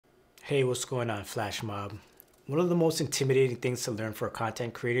Hey, what's going on, Flash Mob? One of the most intimidating things to learn for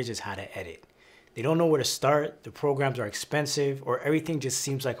content creators is how to edit. They don't know where to start, the programs are expensive, or everything just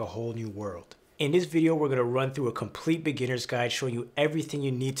seems like a whole new world. In this video, we're going to run through a complete beginner's guide showing you everything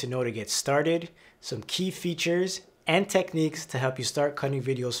you need to know to get started, some key features, and techniques to help you start cutting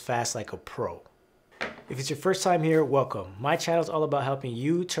videos fast like a pro. If it's your first time here, welcome. My channel is all about helping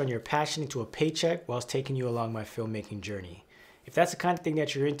you turn your passion into a paycheck whilst taking you along my filmmaking journey. If that's the kind of thing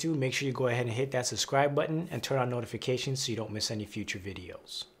that you're into, make sure you go ahead and hit that subscribe button and turn on notifications so you don't miss any future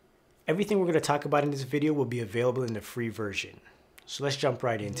videos. Everything we're going to talk about in this video will be available in the free version. So let's jump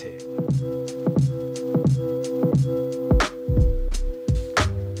right into it.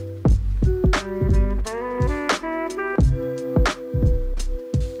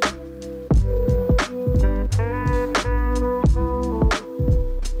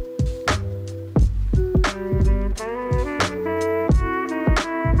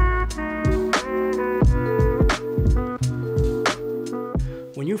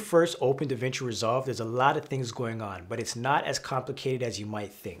 When you first open Davinci Resolve, there's a lot of things going on, but it's not as complicated as you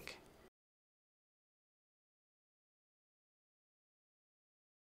might think.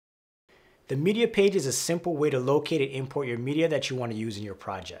 The media page is a simple way to locate and import your media that you want to use in your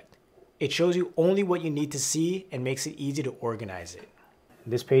project. It shows you only what you need to see and makes it easy to organize it.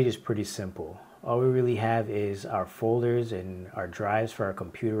 This page is pretty simple. All we really have is our folders and our drives for our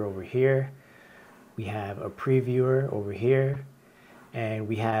computer over here. We have a previewer over here. And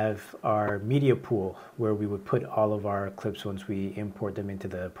we have our media pool where we would put all of our clips once we import them into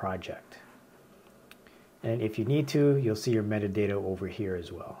the project. And if you need to, you'll see your metadata over here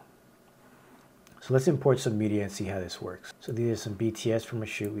as well. So let's import some media and see how this works. So these are some BTS from a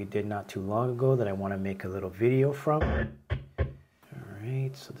shoot we did not too long ago that I want to make a little video from. All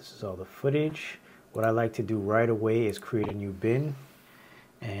right, so this is all the footage. What I like to do right away is create a new bin.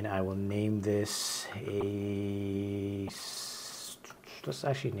 And I will name this let's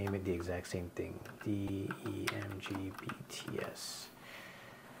actually name it the exact same thing, DEMGBTS.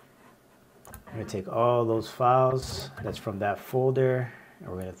 I'm going to take all those files that's from that folder and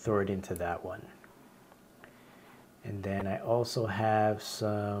we're going to throw it into that one. And then I also have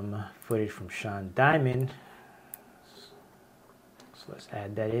some footage from Sean Diamond. So let's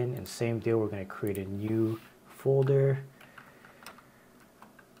add that in, and same deal, we're going to create a new folder.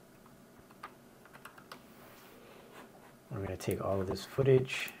 We're going to take all of this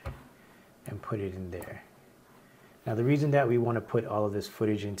footage and put it in there. Now the reason that we want to put all of this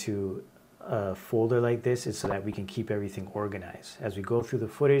footage into a folder like this is so that we can keep everything organized. As we go through the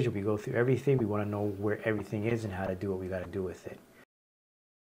footage and we go through everything, we want to know where everything is and how to do what we got to do with it.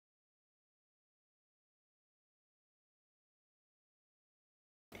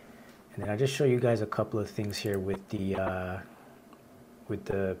 And then I'll just show you guys a couple of things here with the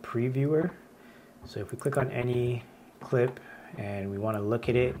previewer. So if we click on any clip and we want to look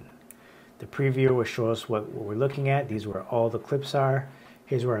at it, the previewer will show us what we're looking at. These are where all the clips are.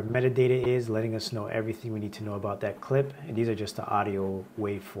 Here's where our metadata is, letting us know everything we need to know about that clip, and these are just the audio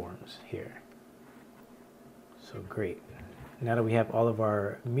waveforms here. So great. Now that we have all of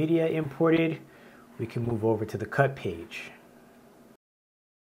our media imported, we can move over to the cut page.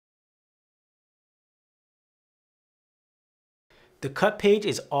 The cut page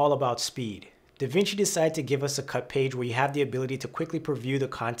is all about speed. Davinci decided to give us a cut page where you have the ability to quickly preview the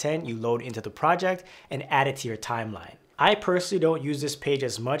content you load into the project and add it to your timeline. I personally don't use this page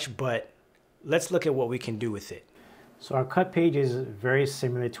as much, but let's look at what we can do with it. So our cut page is very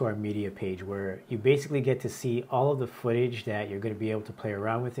similar to our media page, where you basically get to see all of the footage that you're going to be able to play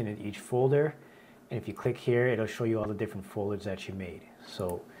around with in each folder. And if you click here, it'll show you all the different folders that you made.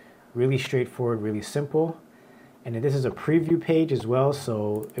 So really straightforward, really simple. And then this is a preview page as well,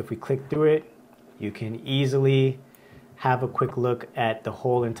 so if we click through it, you can easily have a quick look at the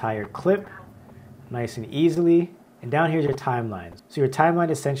whole entire clip, nice and easily. And down here's your timeline. So your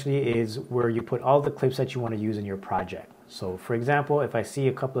timeline essentially is where you put all the clips that you want to use in your project. So for example, if I see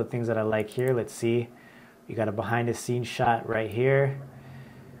a couple of things that I like here, let's see. You got a behind the scenes shot right here.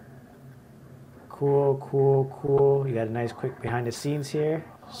 Cool, cool, cool. You got a nice quick behind the scenes here.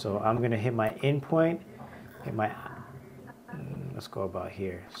 So I'm going to hit my in point, hit my, let's go about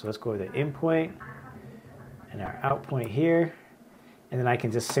here. So let's go to the in point and our out point here, and then I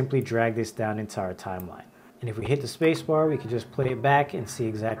can just simply drag this down into our timeline. And if we hit the space bar, we can just play it back and see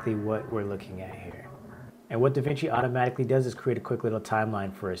exactly what we're looking at here. And what Davinci automatically does is create a quick little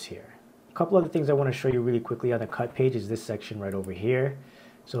timeline for us here. A couple other things I want to show you really quickly on the cut page is this section right over here.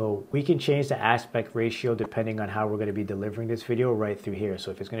 So we can change the aspect ratio depending on how we're going to be delivering this video right through here.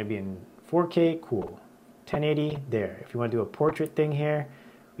 So if it's going to be in 4K, cool. 1080, there. If you want to do a portrait thing here,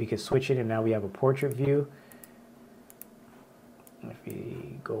 We can switch it and now we have a portrait view. If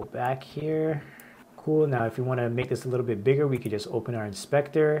we go back here, cool. Now if we want to make this a little bit bigger, we could just open our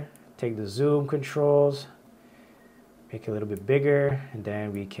inspector, take the zoom controls, make it a little bit bigger, and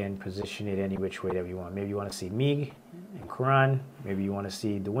then we can position it any which way that we want. Maybe you want to see me and Quran, maybe you want to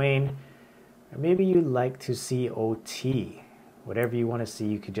see Dwayne, or maybe you'd like to see OT. Whatever you want to see,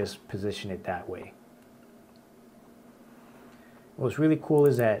 you could just position it that way. What's really cool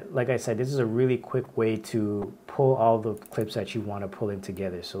is that, like I said, this is a really quick way to pull all the clips that you want to pull in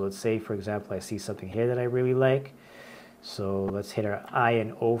together. So let's say, for example, I see something here that I really like. So let's hit our I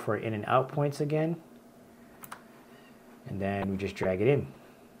and O for in and out points again. And then we just drag it in.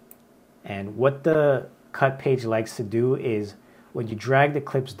 And what the cut page likes to do is when you drag the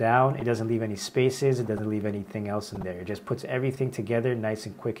clips down, it doesn't leave any spaces, it doesn't leave anything else in there. It just puts everything together nice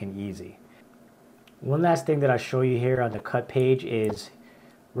and quick and easy. One last thing that I'll show you here on the cut page is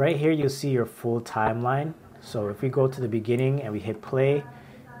right here you'll see your full timeline. So if we go to the beginning and we hit play,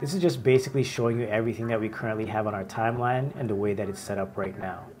 this is just basically showing you everything that we currently have on our timeline and the way that it's set up right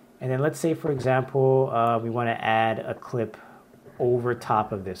now. And then let's say, for example, we want to add a clip over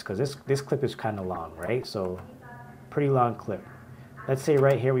top of this, because this clip is kind of long, right? So pretty long clip. Let's say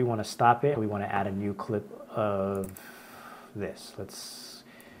right here we want to stop it. We want to add a new clip of this. Let's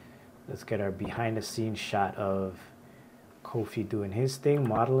get our behind the scenes shot of Kofi doing his thing,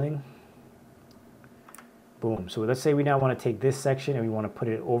 modeling. Boom. So let's say we now want to take this section and we want to put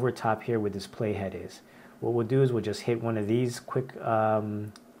it over top here where this playhead is. What we'll do is we'll just hit one of these quick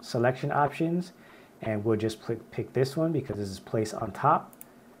selection options, and we'll just pick this one because this is placed on top,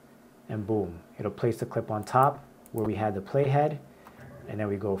 and boom, it'll place the clip on top where we had the playhead, and then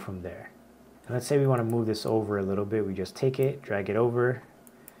we go from there. And let's say we want to move this over a little bit. We just take it, drag it over,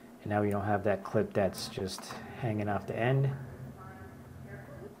 and now we don't have that clip that's just hanging off the end.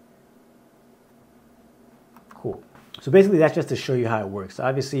 Cool. So basically that's just to show you how it works.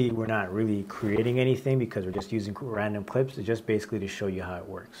 Obviously we're not really creating anything because we're just using random clips. It's just basically to show you how it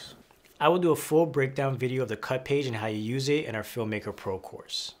works. I will do a full breakdown video of the cut page and how you use it in our Filmmaker Pro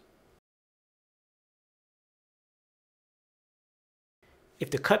course.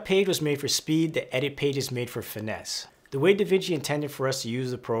 If the cut page was made for speed, the edit page is made for finesse. The way Davinci intended for us to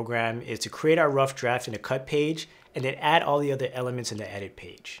use the program is to create our rough draft in the cut page and then add all the other elements in the edit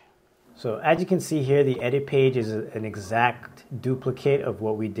page. So as you can see here, the edit page is an exact duplicate of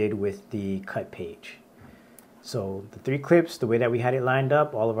what we did with the cut page. So the 3 clips, the way that we had it lined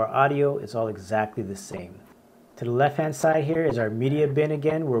up, all of our audio is all exactly the same. To the left hand side here is our media bin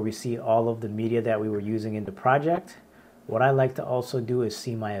again, where we see all of the media that we were using in the project. What I like to also do is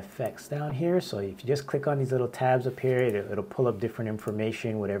see my effects down here. So if you just click on these little tabs up here, it'll pull up different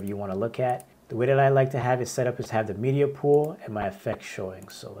information, whatever you want to look at. The way that I like to have it set up is have the media pool and my effects showing.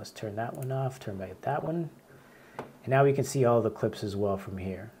 So let's turn that one off, turn back that one. And now we can see all the clips as well from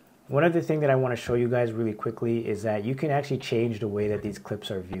here. One other thing that I want to show you guys really quickly is that you can actually change the way that these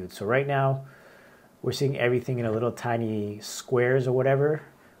clips are viewed. So right now, we're seeing everything in a little tiny squares or whatever.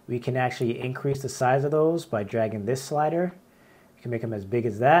 We can actually increase the size of those by dragging this slider. You can make them as big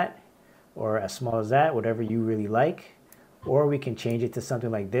as that or as small as that, whatever you really like. Or we can change it to something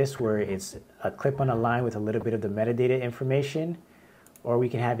like this where it's a clip on a line with a little bit of the metadata information. Or we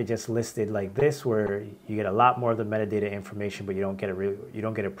can have it just listed like this where you get a lot more of the metadata information but you don't get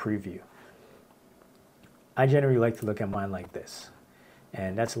a preview. I generally like to look at mine like this.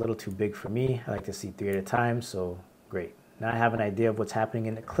 And that's a little too big for me. I like to see 3 at a time, so great. Now I have an idea of what's happening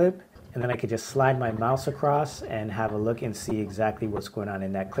in the clip, and then I could just slide my mouse across and have a look and see exactly what's going on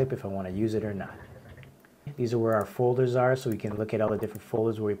in that clip if I want to use it or not. These are where our folders are, so we can look at all the different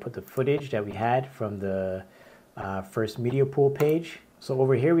folders where we put the footage that we had from the first media pool page. So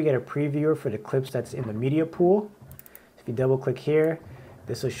over here we get a previewer for the clips that's in the media pool. If you double click here,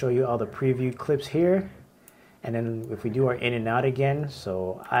 this will show you all the previewed clips here. And then if we do our in and out again,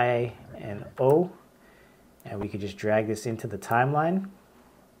 so I and O, and we can just drag this into the timeline.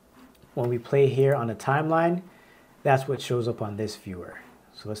 When we play here on the timeline, that's what shows up on this viewer.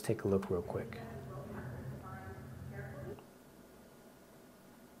 So let's take a look real quick.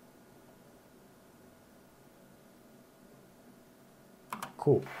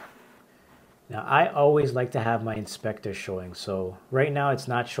 Cool. Now I always like to have my inspector showing. So right now it's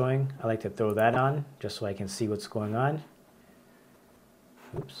not showing. I like to throw that on just so I can see what's going on.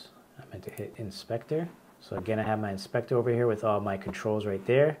 Oops, I meant to hit inspector. So again, I have my inspector over here with all my controls right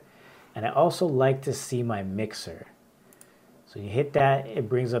there. And I also like to see my mixer. So you hit that, it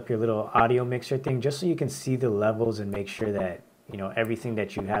brings up your little audio mixer thing just so you can see the levels and make sure that, you know, everything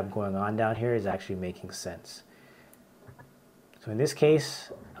that you have going on down here is actually making sense. So in this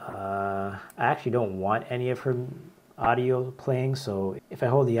case, I actually don't want any of her audio playing. So if I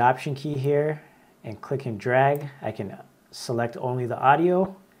hold the Option key here and click and drag, I can select only the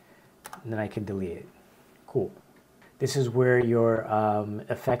audio and then I can delete it. Cool. This is where your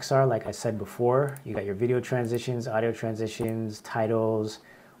effects are. Like I said before, you got your video transitions, audio transitions, titles,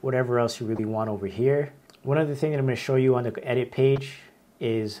 whatever else you really want over here. One other thing that I'm going to show you on the edit page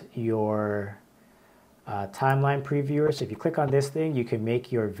is your timeline previewer. So if you click on this thing, you can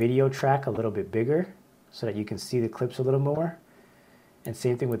make your video track a little bit bigger so that you can see the clips a little more. And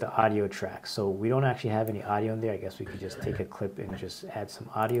same thing with the audio track. So we don't actually have any audio in there. I guess we could just take a clip and just add some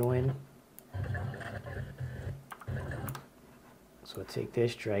audio in. So take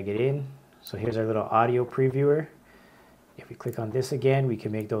this, drag it in. So here's our little audio previewer. If we click on this again, we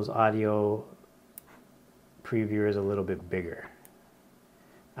can make those audio previewers a little bit bigger.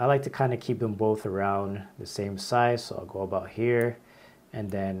 I like to kind of keep them both around the same size, so I'll go about here.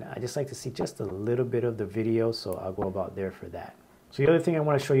 And then I just like to see just a little bit of the video, so I'll go about there for that. So the other thing I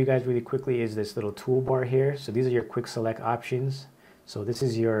want to show you guys really quickly is this little toolbar here. So these are your quick select options. So this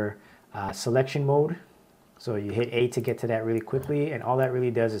is your selection mode. So you hit A to get to that really quickly, and all that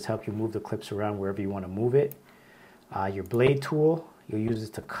really does is help you move the clips around wherever you want to move it. Your blade tool, you'll use this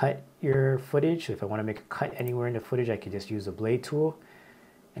to cut your footage. So if I want to make a cut anywhere in the footage, I can just use the blade tool.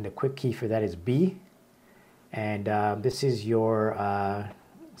 And the quick key for that is B. And this is your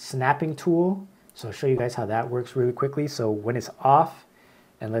snapping tool. So I'll show you guys how that works really quickly. So when it's off,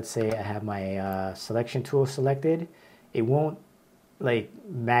 and let's say I have my selection tool selected, it won't like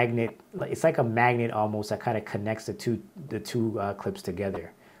magnet, it's like a magnet almost that kind of connects the two clips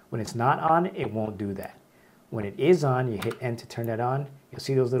together. When it's not on, it won't do that. When it is on, you hit N to turn that on. You'll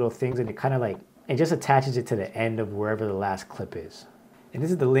see those little things, and it kind of like, it just attaches it to the end of wherever the last clip is. And this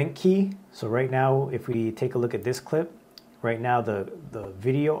is the link key. So right now, if we take a look at this clip, right now the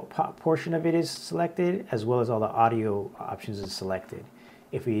video portion of it is selected, as well as all the audio options is selected.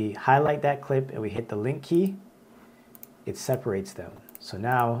 If we highlight that clip and we hit the link key, it separates them. So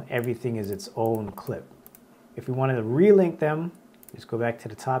now everything is its own clip. If we wanted to relink them, just go back to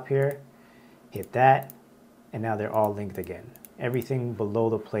the top here, hit that, and now they're all linked again. Everything below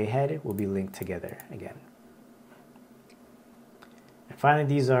the playhead will be linked together again. And finally,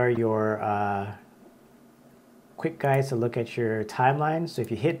 these are your quick guides to look at your timeline. So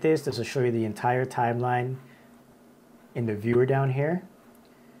if you hit this, this will show you the entire timeline in the viewer down here.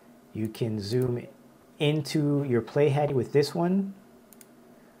 You can zoom into your playhead with this one,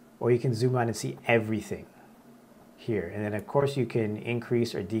 or you can zoom out and see everything here. And then of course you can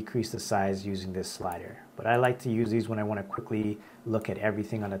increase or decrease the size using this slider. But I like to use these when I want to quickly look at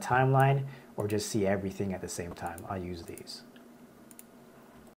everything on the timeline or just see everything at the same time. I'll use these.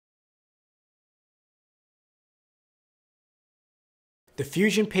 The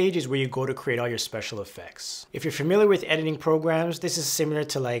Fusion page is where you go to create all your special effects. If you're familiar with editing programs, this is similar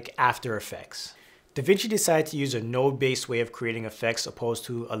to like After Effects. Davinci decided to use a node-based way of creating effects opposed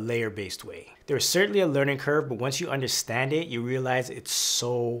to a layer-based way. There is certainly a learning curve, but once you understand it, you realize it's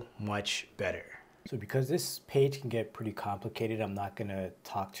so much better. So because this page can get pretty complicated, I'm not gonna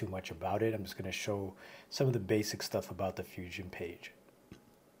talk too much about it. I'm just gonna show some of the basic stuff about the Fusion page.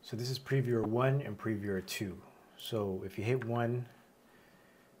 So this is Previewer 1 and Previewer 2. So if you hit 1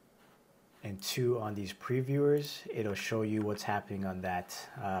 and 2 on these previewers, it'll show you what's happening on that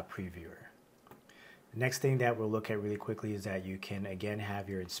previewer. The next thing that we'll look at really quickly is that you can again have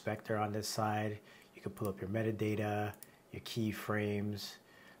your inspector on this side. You can pull up your metadata, your keyframes,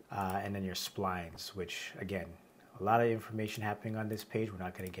 and then your splines, which again, a lot of information happening on this page. We're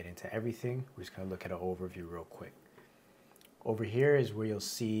not going to get into everything. We're just going to look at an overview real quick. Over here is where you'll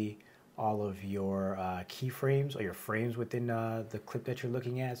see all of your keyframes or your frames within the clip that you're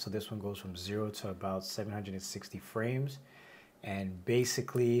looking at. So this one goes from 0 to about 760 frames. And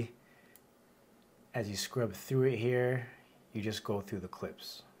basically, as you scrub through it here, you just go through the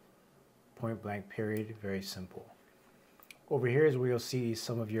clips. Point blank period, very simple. Over here is where you'll see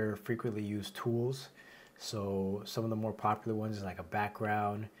some of your frequently used tools. So some of the more popular ones is like a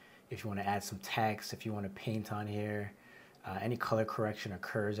background, if you want to add some text, if you want to paint on here, any color correction or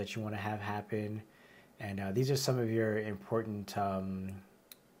curves that you want to have happen. And these are some of your important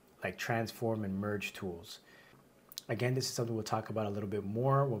like transform and merge tools. Again, this is something we'll talk about a little bit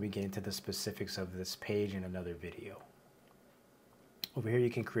more when we get into the specifics of this page in another video. Over here you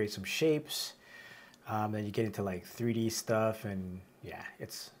can create some shapes, then you get into like 3D stuff, and yeah,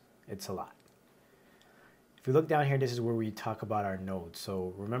 it's a lot. If we look down here, this is where we talk about our nodes.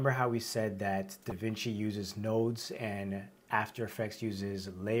 So remember how we said that Davinci uses nodes and After Effects uses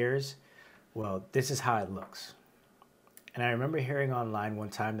layers? Well, this is how it looks. And I remember hearing online one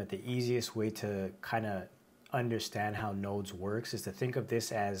time that the easiest way to kind of understand how nodes works is to think of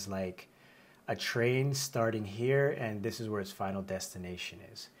this as like a train starting here, and this is where its final destination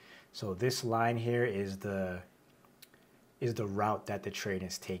is. So this line here is the route that the train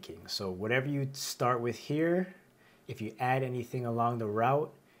is taking. So whatever you start with here, if you add anything along the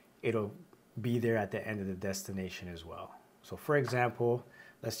route, it'll be there at the end of the destination as well. So for example,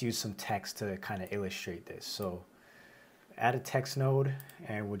 let's use some text to kind of illustrate this. So add a text node,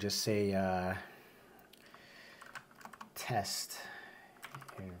 and we'll just say test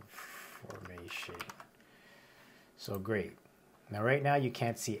information. So great. Now right now you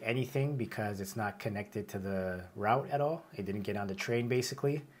can't see anything because it's not connected to the route at all. It didn't get on the train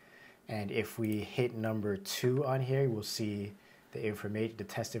basically. And if we hit number 2 on here, we'll see the information, the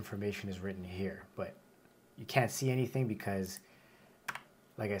test information is written here. But you can't see anything because,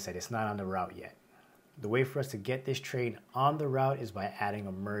 like I said, it's not on the route yet. The way for us to get this train on the route is by adding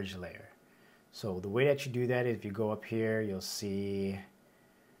a merge layer. So the way that you do that is if you go up here, you'll see,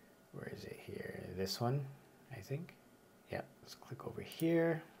 where is it here? This one, I think. Yeah, let's click over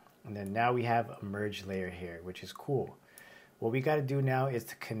here. And then now we have a merge layer here, which is cool. What we got to do now is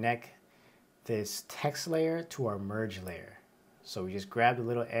to connect this text layer to our merge layer. So we just grab the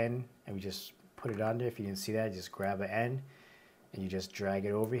little N and we just put it on there. If you didn't see that, just grab an N and you just drag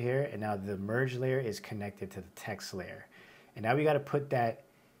it over here. And now the merge layer is connected to the text layer. And now we got to put that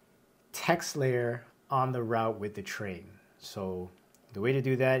text layer on the route with the train. So the way to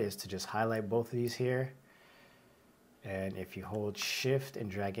do that is to just highlight both of these here. And if you hold shift and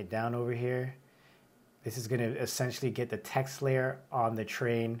drag it down over here, this is going to essentially get the text layer on the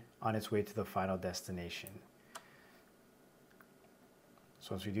train on its way to the final destination.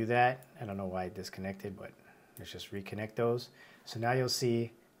 So once we do that, I don't know why it disconnected, but let's just reconnect those. So now you'll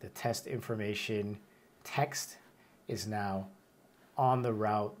see the test information text is now on the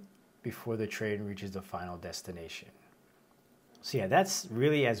route before the train reaches the final destination. So yeah, that's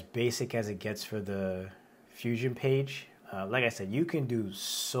really as basic as it gets for the Fusion page. Like I said, you can do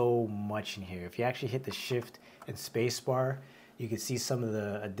so much in here. If you actually hit the shift and space bar, you can see some of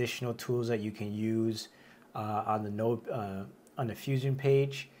the additional tools that you can use on the node on the Fusion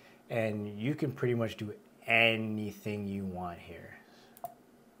page, and you can pretty much do anything you want here.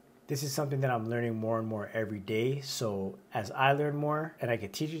 This is something that I'm learning more and more every day. So as I learn more and I can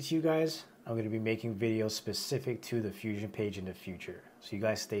teach it to you guys, I'm going to be making videos specific to the Fusion page in the future. So you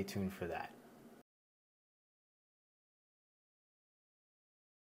guys stay tuned for that.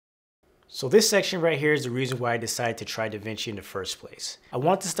 So this section right here is the reason why I decided to try Davinci in the first place. I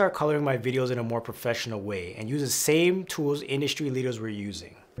want to start coloring my videos in a more professional way and use the same tools industry leaders were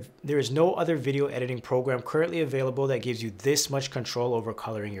using. There is no other video editing program currently available that gives you this much control over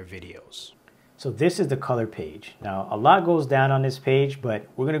coloring your videos. So this is the color page. Now a lot goes down on this page, but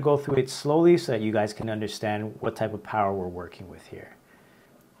we're going to go through it slowly so that you guys can understand what type of power we're working with here.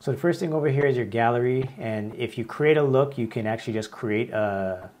 So the first thing over here is your gallery, and if you create a look, you can actually just create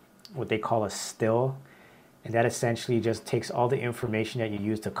what they call a still, and that essentially just takes all the information that you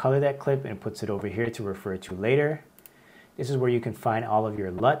use to color that clip and puts it over here to refer to later. This is where you can find all of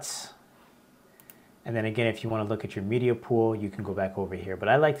your LUTs, and then again, if you want to look at your media pool, you can go back over here, but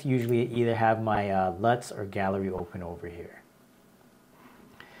I like to usually either have my LUTs or gallery open over here.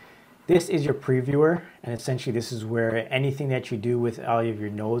 This is your previewer, and essentially this is where anything that you do with all of your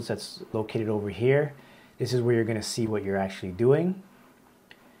nodes that's located over here, this is where you're going to see what you're actually doing.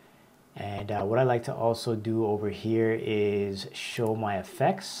 And what I like to also do over here is show my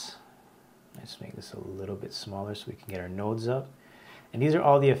effects. Let's make this a little bit smaller so we can get our nodes up. And these are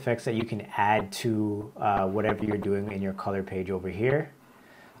all the effects that you can add to whatever you're doing in your color page over here.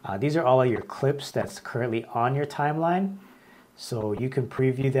 These are all of your clips that's currently on your timeline. So you can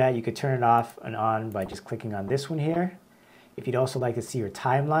preview that. You could turn it off and on by just clicking on this one here. If you'd also like to see your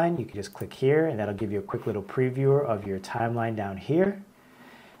timeline, you can just click here and that'll give you a quick little preview of your timeline down here.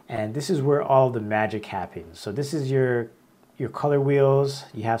 And this is where all the magic happens. So this is your color wheels.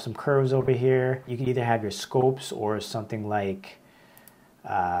 You have some curves over here. You can either have your scopes or something like,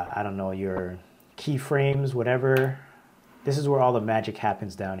 I don't know, your keyframes, whatever. This is where all the magic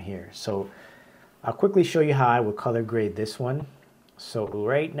happens down here. So I'll quickly show you how I would color grade this one. So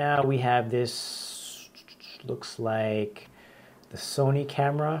right now we have this, looks like the Sony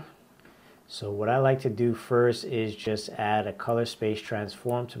camera. So what I like to do first is just add a color space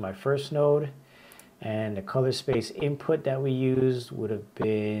transform to my first node, and the color space input that we used would have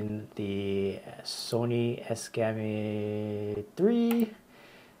been the Sony S-Gamma 3,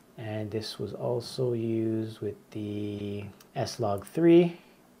 and this was also used with the S-Log 3,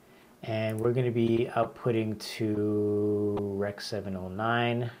 And we're going to be outputting to Rec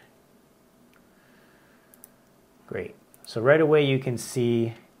 709. Great. So right away you can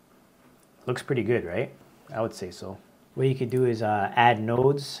see, looks pretty good, right? I would say so. What you could do is add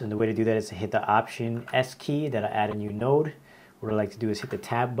nodes, and the way to do that is to hit the Option S key. That'll add a new node. What I like to do is hit the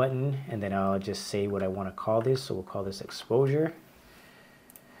tab button, and then I'll just say what I want to call this. So we'll call this exposure.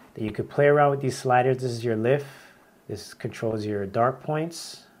 Then you could play around with these sliders. This is your lift. This controls your dark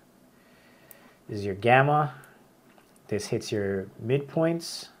points. This is your gamma. This hits your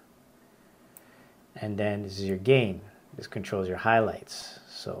midpoints. And then this is your gain. This controls your highlights.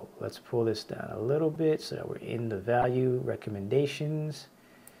 So let's pull this down a little bit so that we're in the value recommendations.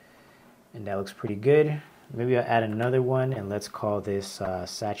 And that looks pretty good. Maybe I'll add another one, and let's call this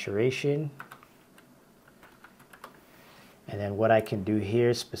saturation. And then what I can do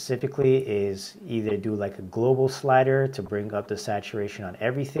here specifically is either do like a global slider to bring up the saturation on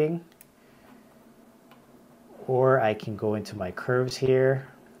everything, or I can go into my curves here,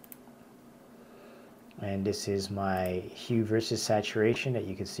 and this is my hue versus saturation that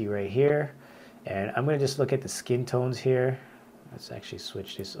you can see right here. And I'm going to just look at the skin tones here. Let's actually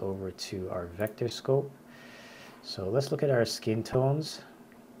switch this over to our vector scope. So let's look at our skin tones.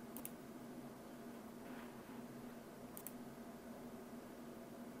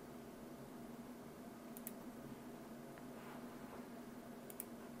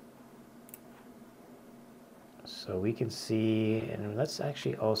 So we can see, and let's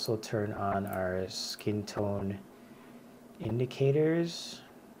actually also turn on our skin tone indicators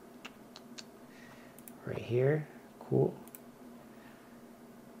right here. Cool.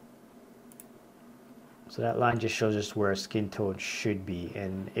 So that line just shows us where our skin tone should be.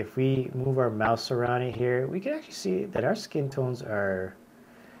 And if we move our mouse around it here, we can actually see that our skin tones are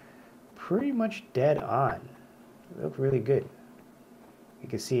pretty much dead on. They look really good. You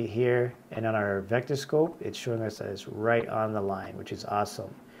can see it here, and on our vector scope, it's showing us that it's right on the line, which is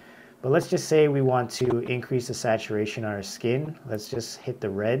awesome. But let's just say we want to increase the saturation on our skin. Let's just hit the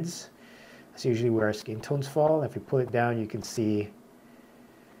reds. That's usually where our skin tones fall. If we pull it down, you can see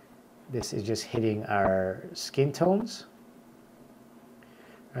this is just hitting our skin tones.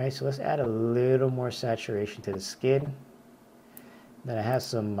 All right, so let's add a little more saturation to the skin. Then I have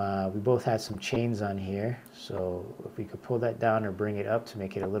some, we both had some chains on here. So if we could pull that down or bring it up to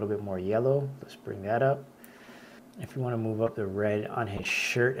make it a little bit more yellow, let's bring that up. If you want to move up the red on his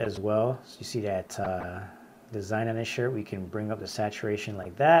shirt as well, so you see that design on his shirt, we can bring up the saturation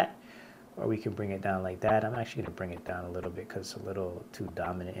like that, or we can bring it down like that. I'm actually going to bring it down a little bit because it's a little too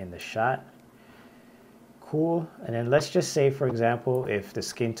dominant in the shot. Cool. And then let's just say, for example, if the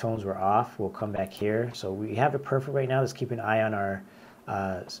skin tones were off, we'll come back here. So we have it perfect right now. Let's keep an eye on our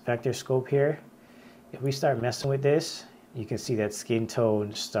vector scope here. If we start messing with this, you can see that skin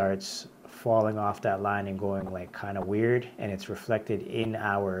tone starts falling off that line and going like kind of weird, and it's reflected in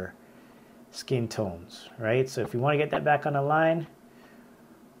our skin tones, right? So if you want to get that back on the line,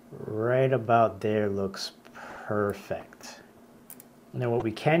 right about there looks perfect. And then what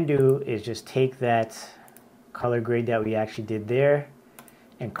we can do is just take that color grade that we actually did there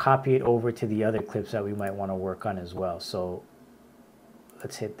and copy it over to the other clips that we might want to work on as well. So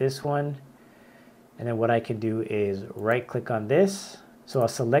let's hit this one, and then what I can do is right click on this. So I'll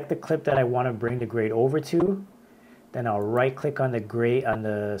select the clip that I want to bring the grade over to, then I'll right click on the grade on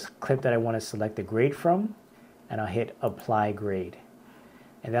the clip that I want to select the grade from, and I'll hit apply grade,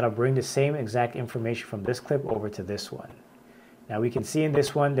 and that'll bring the same exact information from this clip over to this one. Now we can see in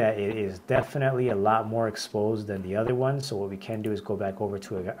this one that it is definitely a lot more exposed than the other one. So what we can do is go back over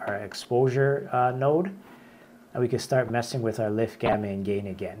to our exposure node, and we can start messing with our lift, gamma, and gain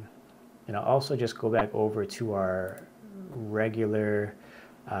again. And I'll also just go back over to our regular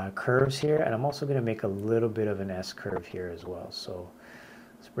curves here, and I'm also going to make a little bit of an S curve here as well. So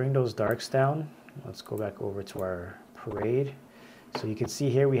let's bring those darks down. Let's go back over to our parade. So you can see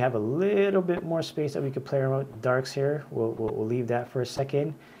here we have a little bit more space that we could play around with darks here. We'll leave that for a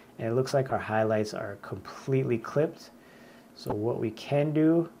second. And it looks like our highlights are completely clipped. So what we can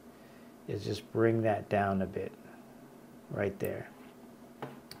do is just bring that down a bit right there.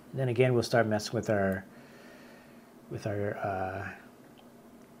 And then again, we'll start messing with our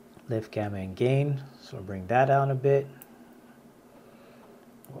lift, gamma, and gain. So we'll bring that down a bit.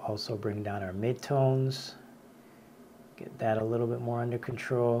 We'll also bring down our midtones. Get that a little bit more under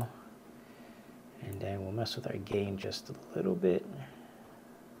control, and then we'll mess with our gain just a little bit.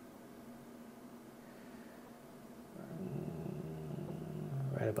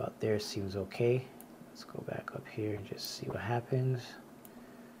 Right about there seems okay. Let's go back up here and just see what happens.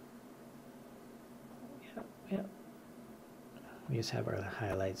 Yep. We just have our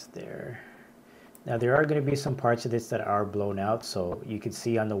highlights there. Now there are going to be some parts of this that are blown out, so you can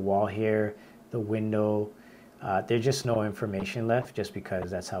see on the wall here, the window, there's just no information left just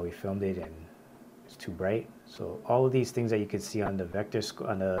because that's how we filmed it and it's too bright. So all of these things that you can see on the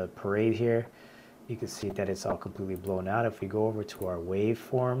on the parade here, you can see that it's all completely blown out. If we go over to our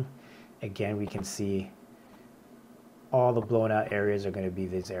waveform, again, we can see all the blown out areas are going to be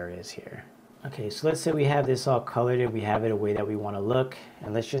these areas here. Okay, so let's say we have this all colored and we have it a way that we want to look.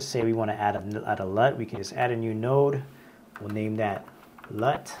 And let's just say we want to add a LUT. We can just add a new node. We'll name that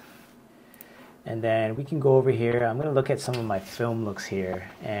LUT. And then we can go over here. I'm going to look at some of my film looks here.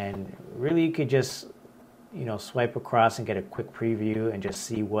 And really you could just, you know, swipe across and get a quick preview and just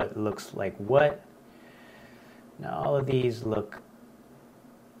see what looks like what. Now all of these look.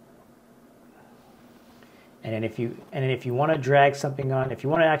 And then if you want to drag something on, if you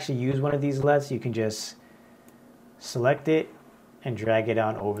want to actually use one of these LUTs, you can just select it and drag it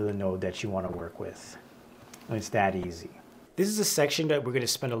on over the node that you want to work with. And it's that easy. This is a section that we're going to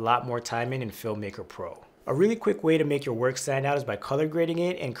spend a lot more time in Filmmaker Pro. A really quick way to make your work stand out is by color grading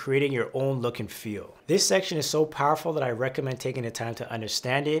it and creating your own look and feel. This section is so powerful that I recommend taking the time to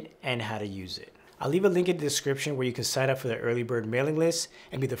understand it and how to use it. I'll leave a link in the description where you can sign up for the early bird mailing list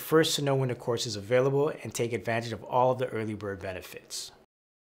and be the first to know when the course is available and take advantage of all of the early bird benefits.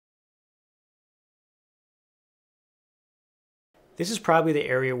 This is probably the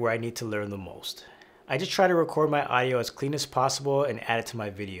area where I need to learn the most. I just try to record my audio as clean as possible and add it to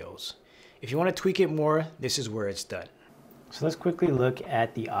my videos. If you want to tweak it more, this is where it's done. So let's quickly look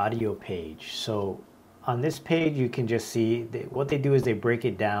at the audio page. So on this page, you can just see what they do is they break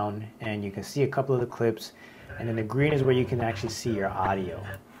it down and you can see a couple of the clips, and then the green is where you can actually see your audio.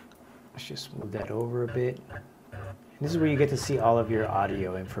 Let's just move that over a bit. And this is where you get to see all of your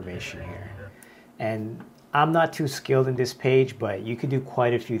audio information here. And I'm not too skilled in this page, but you can do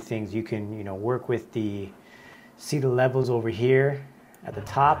quite a few things. You can, you know, work with see the levels over here at the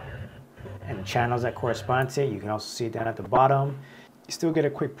top and the channels that correspond to it. You can also see it down at the bottom. You still get a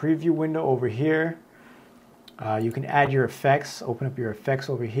quick preview window over here. You can add your effects, open up your effects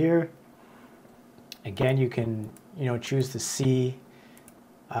over here. Again, you can, you know, choose to see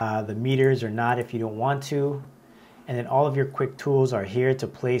the meters or not if you don't want to. And then all of your quick tools are here to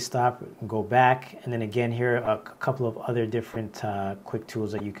play, stop, and go back. And then again here, a couple of other different quick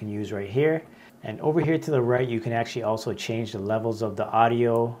tools that you can use right here. And over here to the right, you can actually also change the levels of the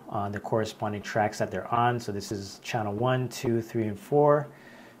audio on the corresponding tracks that they're on. So this is channel 1, 2, 3, and 4.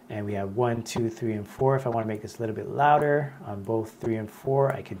 And we have 1, 2, 3, and 4. If I want to make this a little bit louder on both 3 and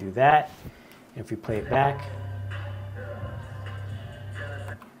 4, I could do that. And if we play it back,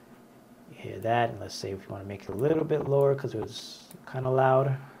 you hear that. And let's say if you want to make it a little bit lower because it was kind of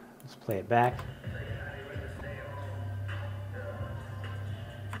loud, let's play it back.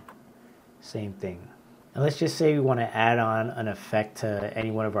 Same thing. And let's just say we want to add on an effect to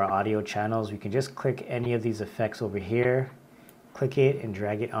any one of our audio channels. We can just click any of these effects over here. Click it and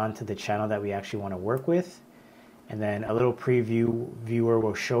drag it onto the channel that we actually want to work with. And then a little preview viewer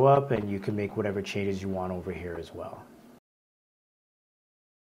will show up and you can make whatever changes you want over here as well.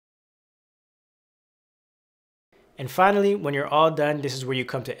 And finally, when you're all done, this is where you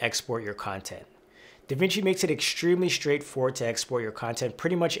come to export your content. Davinci makes it extremely straightforward to export your content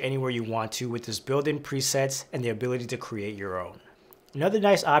pretty much anywhere you want to with this built-in presets and the ability to create your own. Another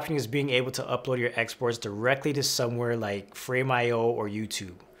nice option is being able to upload your exports directly to somewhere like Frame.io or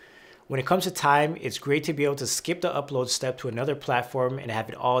YouTube. When it comes to time, it's great to be able to skip the upload step to another platform and have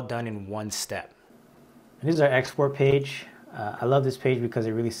it all done in one step. And this is our export page. I love this page because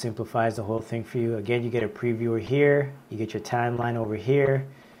it really simplifies the whole thing for you. Again, you get a previewer here, you get your timeline over here,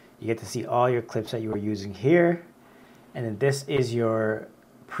 you get to see all your clips that you are using here, and then this is your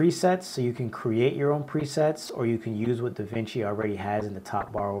presets, so you can create your own presets or you can use what Davinci already has in the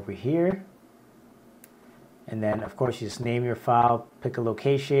top bar over here. And then of course you just name your file, pick a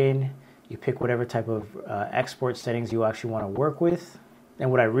location, you pick whatever type of export settings you actually want to work with.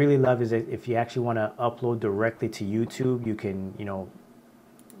 And what I really love is that if you actually want to upload directly to YouTube, you can, you know,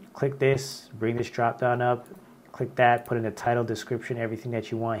 click this, bring this drop down up, click that, put in the title, description, everything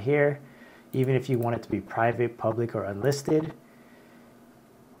that you want here. Even if you want it to be private, public, or unlisted.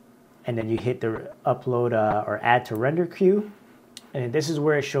 And then you hit the upload or add to render queue. And this is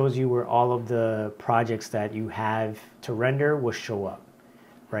where it shows you where all of the projects that you have to render will show up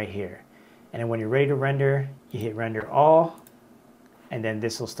right here. And then when you're ready to render, you hit render all, and then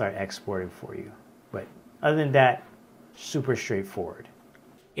this will start exporting for you. But other than that, super straightforward.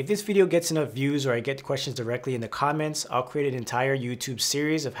 If this video gets enough views or I get questions directly in the comments, I'll create an entire YouTube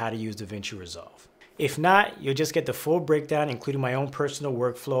series of how to use DaVinci Resolve. If not, you'll just get the full breakdown, including my own personal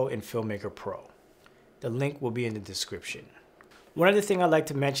workflow in Filmmaker Pro. The link will be in the description. One other thing I'd like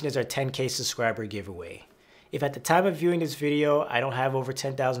to mention is our 10K subscriber giveaway. If at the time of viewing this video, I don't have over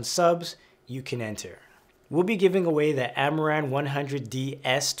 10,000 subs, you can enter. We'll be giving away the Amaran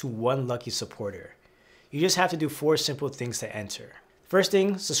 100DS to one lucky supporter. You just have to do 4 simple things to enter. First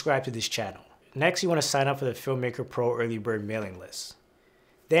thing, subscribe to this channel. Next, you want to sign up for the Filmmaker Pro early bird mailing list.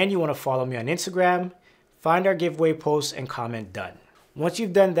 Then you want to follow me on Instagram, find our giveaway posts, and comment done. Once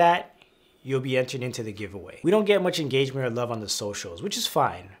you've done that, you'll be entered into the giveaway. We don't get much engagement or love on the socials, which is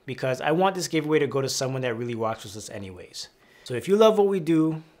fine, because I want this giveaway to go to someone that really rocks with us anyways. So if you love what we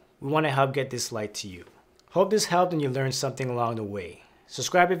do, we want to help get this light to you. Hope this helped and you learned something along the way.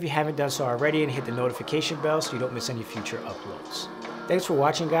 Subscribe if you haven't done so already and hit the notification bell so you don't miss any future uploads. Thanks for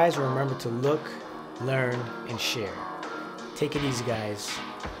watching, guys. Remember to look, learn, and share. Take it easy, guys.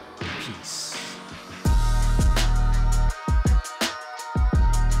 Peace.